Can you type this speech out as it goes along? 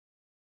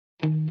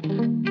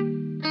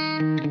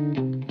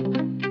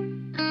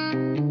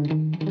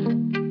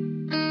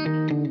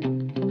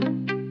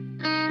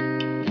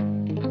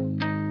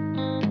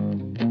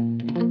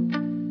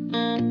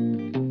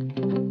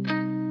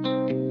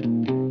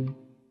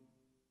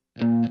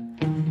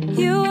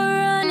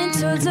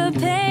towards a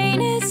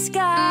painted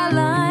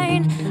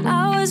skyline.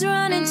 I was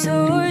running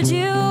towards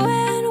you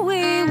and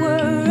we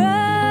were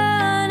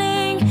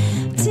running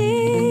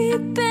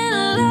deep in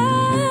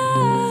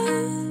love.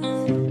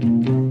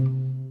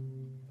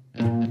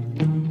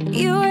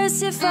 You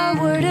asked if I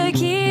were to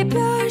keep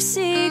your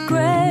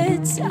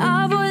secrets.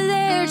 I wore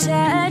their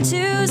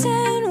tattoos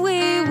and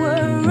we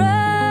were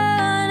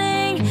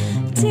running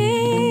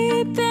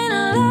deep in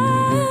love.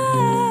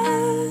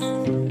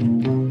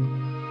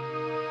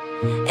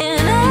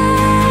 And I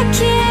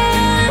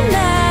can't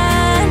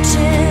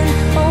imagine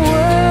a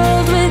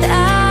world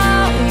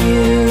without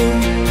you.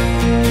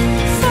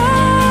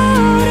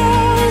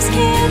 Photos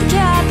can't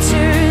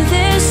capture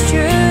this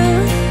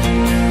truth.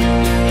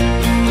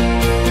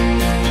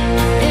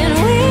 And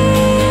we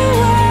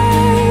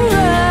were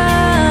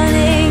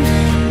running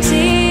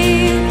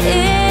deep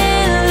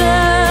in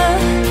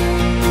love,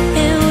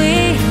 and we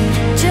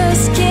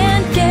just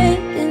can't get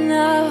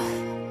enough.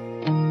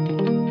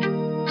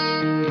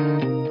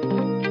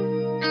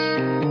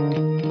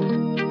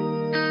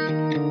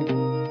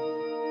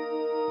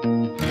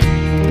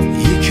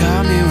 You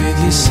caught me with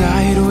your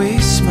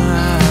sideways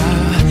smile.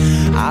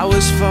 I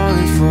was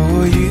falling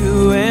for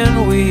you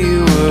and we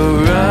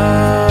were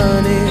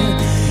running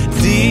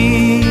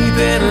deep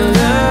in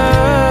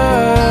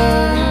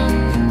love.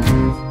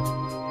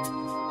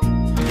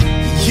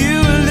 You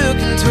were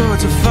looking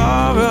towards a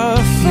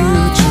far-off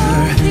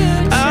future.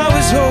 I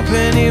was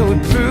hoping it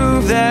would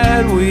prove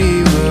that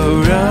we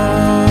were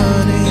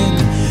running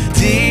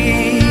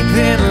deep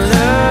in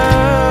love.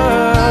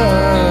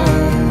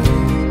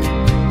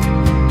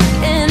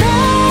 And I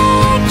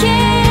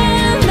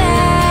can't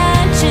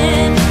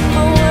imagine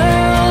a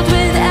world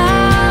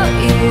without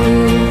you.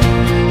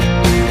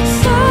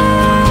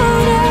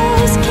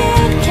 Photos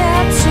can't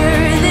capture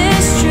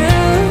this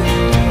truth.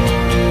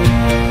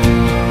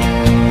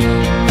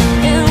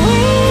 And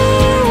we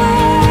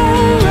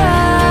were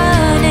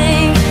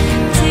running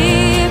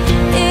deep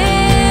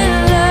in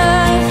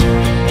love,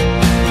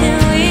 and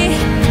we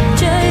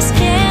just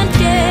can't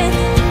get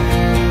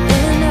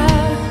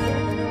enough.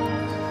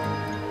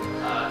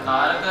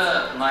 Tharaka,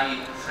 my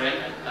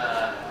friend,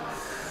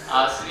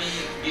 asked me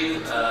to give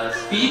a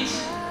speech.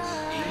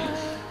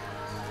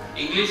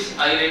 English,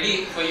 are you ready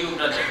for you,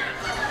 brother?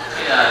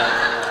 Yeah.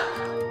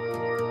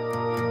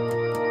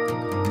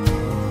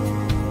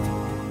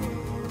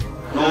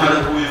 No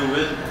matter who you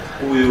with,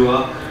 who you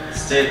are,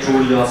 stay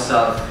true to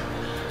yourself.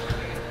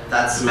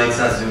 That makes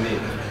us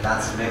unique.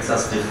 That makes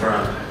us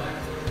different.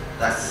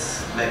 That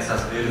makes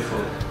us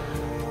beautiful.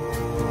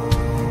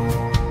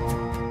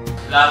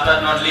 Last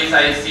but not least,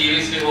 I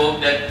seriously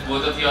hope that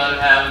both of you all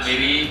have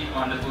very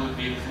wonderful,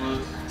 beautiful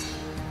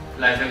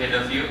life ahead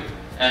of you,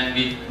 and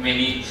with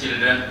many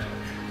children.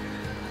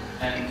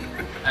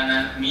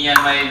 And me and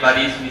my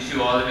buddies wish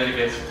you all the very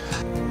best.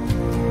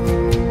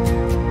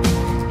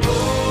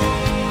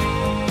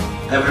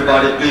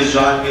 Everybody, please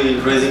join me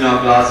in raising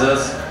our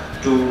glasses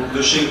to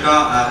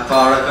Dushinka and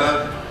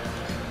Tharaka.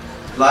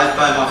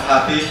 Lifetime of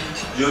happy,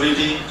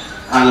 unity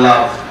and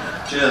love.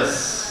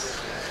 Cheers.